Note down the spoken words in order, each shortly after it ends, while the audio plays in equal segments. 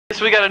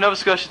folks, we got a Nova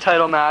Scotia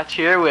title match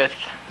here with...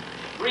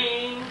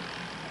 Ring.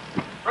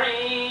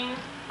 Ring.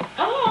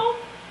 Hello.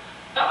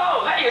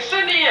 Hello. Hey, it's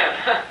Cindy in.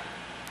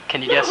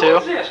 Can you guess who? Who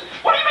is this?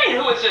 What do you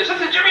mean, who is this? This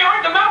is Jimmy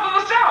Hart, the mouth of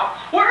the South.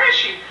 Where is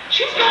she?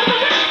 She's going to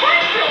this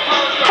Springfield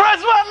poster.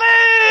 Prez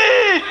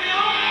Whatley!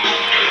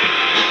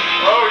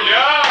 Oh,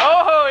 yeah!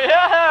 Oh,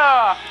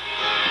 yeah!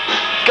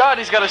 God,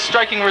 he's got a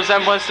striking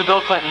resemblance to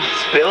Bill Clinton.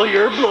 Spill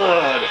your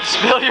blood.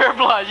 Spill your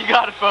blood. You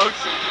got it, folks.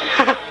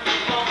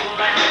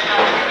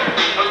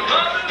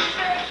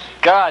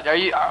 God, are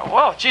you...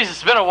 whoa, Jesus,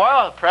 it's been a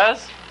while,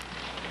 Prez.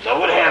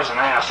 No, it hasn't,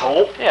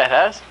 asshole. Yeah, it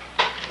has.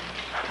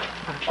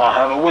 I'll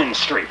have a win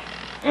streak.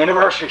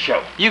 Anniversary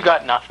show. You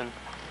got nothing.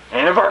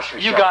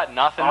 Anniversary show. You got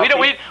nothing. I'll beat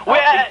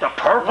the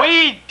purpose.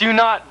 We do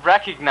not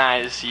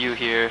recognize you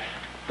here.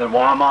 Then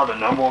why am I the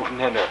 #1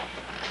 contender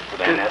for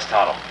the NS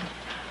title?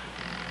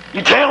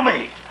 You tell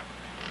me.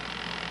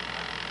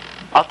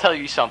 I'll tell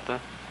you something.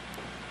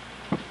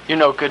 You're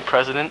no good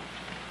president.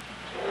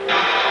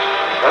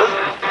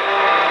 President?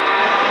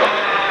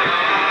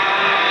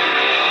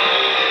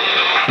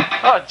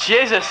 Oh,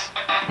 Jesus.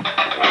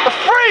 A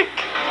freak!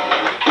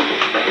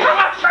 I'm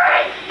a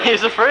freak.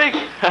 He's a freak.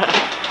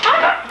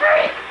 I'm a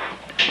freak.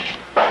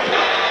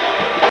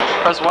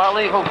 Prez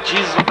Whatley. Oh,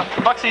 Jesus. What the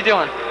fuck's he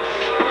doing?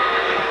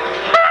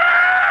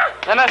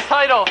 And that's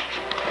title.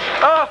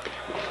 Oh.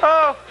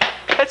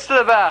 Hits to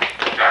the back.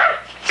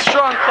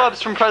 Strong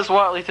clubs from Prez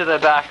Whatley to the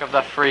back of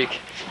the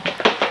freak.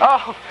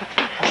 Oh.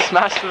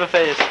 Smash to the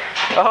face.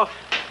 Oh.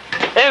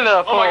 Into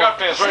the pole. Oh my God,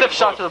 fans, right Stiff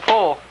shot to the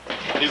pole.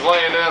 He's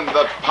laying in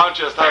the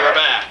punches to the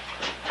back.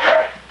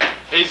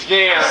 He's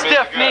getting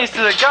Stiff knees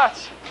to the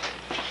guts.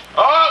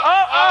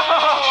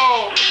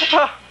 Oh!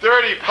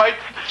 Dirty pipe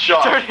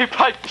shot. Dirty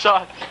pipe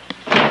shot.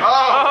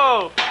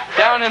 Oh! Oh!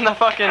 Down in the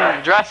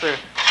fucking dresser.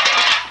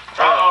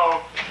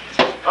 Oh!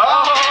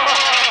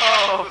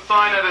 Oh! The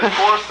sign at his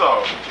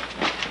torso.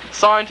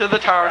 Sign to the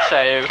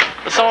torso.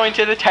 Sign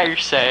to the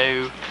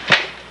torso.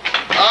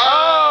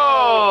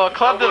 Oh! A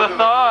club to the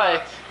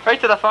thigh. Right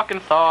to the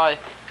fucking thigh.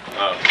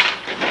 Oh,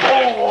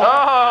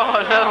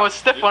 that was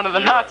stiff one of the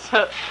nuts.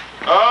 Oh!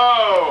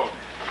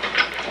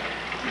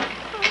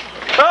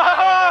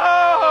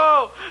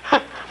 Oh!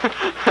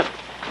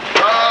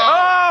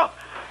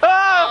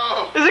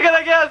 Oh! Is he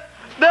gonna get?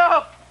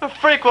 No! The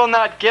freak will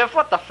not give.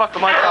 What the fuck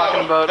am I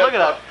talking about? Look at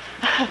that.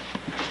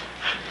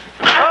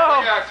 Oh!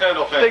 Big axe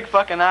handle thing. Big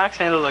fucking axe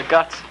handle to the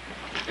guts.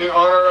 In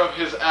honor of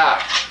his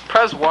axe.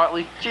 Prez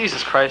Whatley.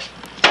 Jesus Christ.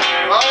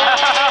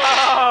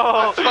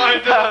 Oh! Sign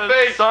to the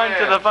face, Sign to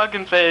man. the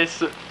fucking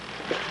face.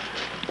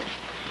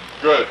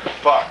 Good.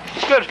 Fuck.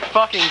 Good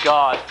fucking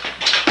God.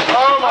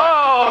 Oh my.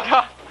 Oh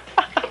God.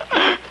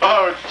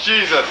 Oh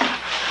Jesus.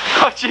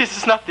 Oh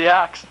Jesus, not the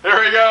axe.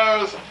 Here he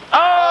goes.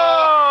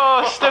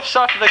 Oh! Stiff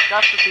shot to the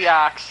guts with the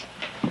axe.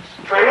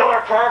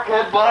 Trailer park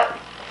headbutt.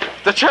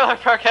 The trailer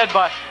park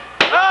headbutt.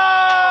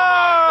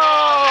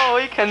 Oh!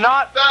 He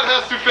cannot. That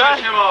has to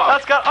finish him off.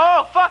 That's got.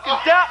 Oh, fucking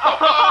down.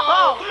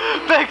 Oh,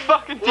 big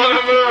fucking What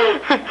a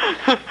move.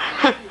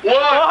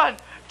 One,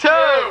 two.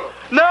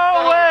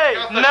 No way.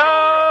 Got the No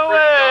shoulder,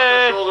 way.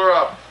 got the shoulder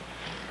up.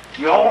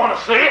 You all want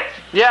to see it?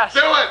 Yes. Do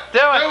it. Do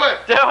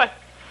it. Do it.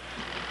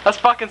 Let's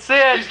fucking see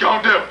it. He's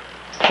gonna do.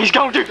 He's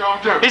gonna do. He's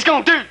gonna do. He's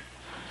gonna do.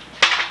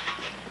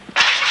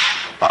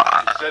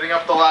 He's setting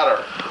up the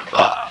ladder.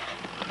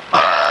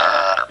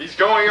 He's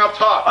going up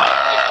top. He's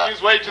making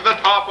his way to the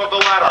top of the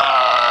ladder.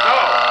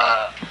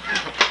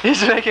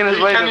 He's making his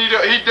No. way. He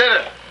did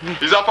it.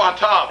 He's up on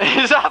top.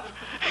 He's up.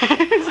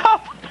 He's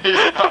up. He's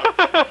up.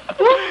 The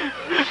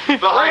Bring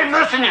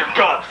heights. this in your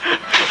guts.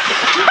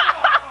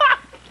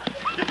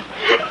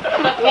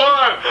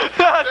 One.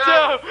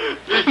 Two.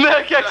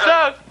 Nick kicks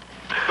out.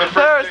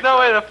 There is no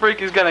way the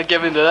freak is gonna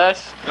give into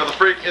this. Now the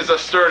freak is a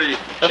sturdy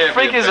The champion.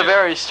 freak is a man.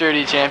 very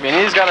sturdy champion.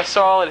 He's got a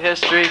solid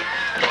history.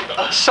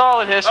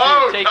 Solid history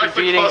Oh, of taking that's a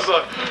beatings.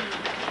 close-up.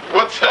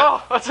 What's that?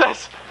 Oh, what's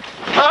this?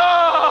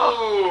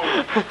 Oh!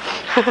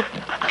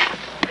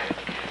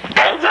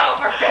 It's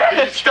over.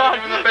 It's done.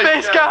 him in the face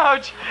Face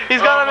gouge.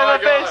 He's got Oh him in my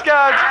the face God.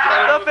 gouge. Got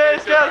him The in the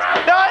face face gouge.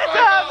 gouge. No, Oh it's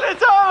my up. God.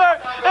 It's over.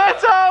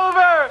 It's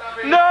over.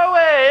 No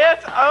way.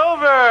 It's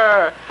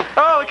over.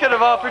 Oh, we could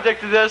have all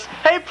predicted this.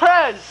 Hey,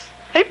 Prez.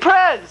 Hey,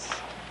 Prez.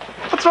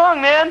 What's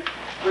wrong, man?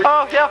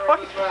 Oh, yeah, fuck.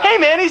 Hey,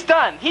 man, he's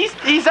done.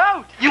 He's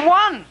out. You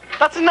won.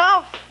 That's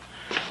enough.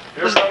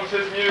 Here comes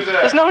his music.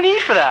 There's no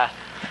need for that.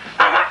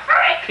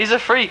 He's a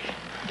freak.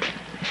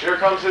 Here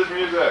comes his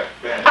music.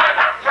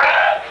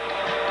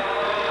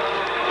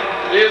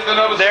 He is the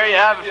Nova There you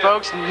have it, champion.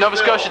 folks. Nova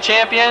Scotia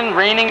champion.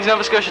 Reigning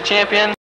Nova Scotia champion.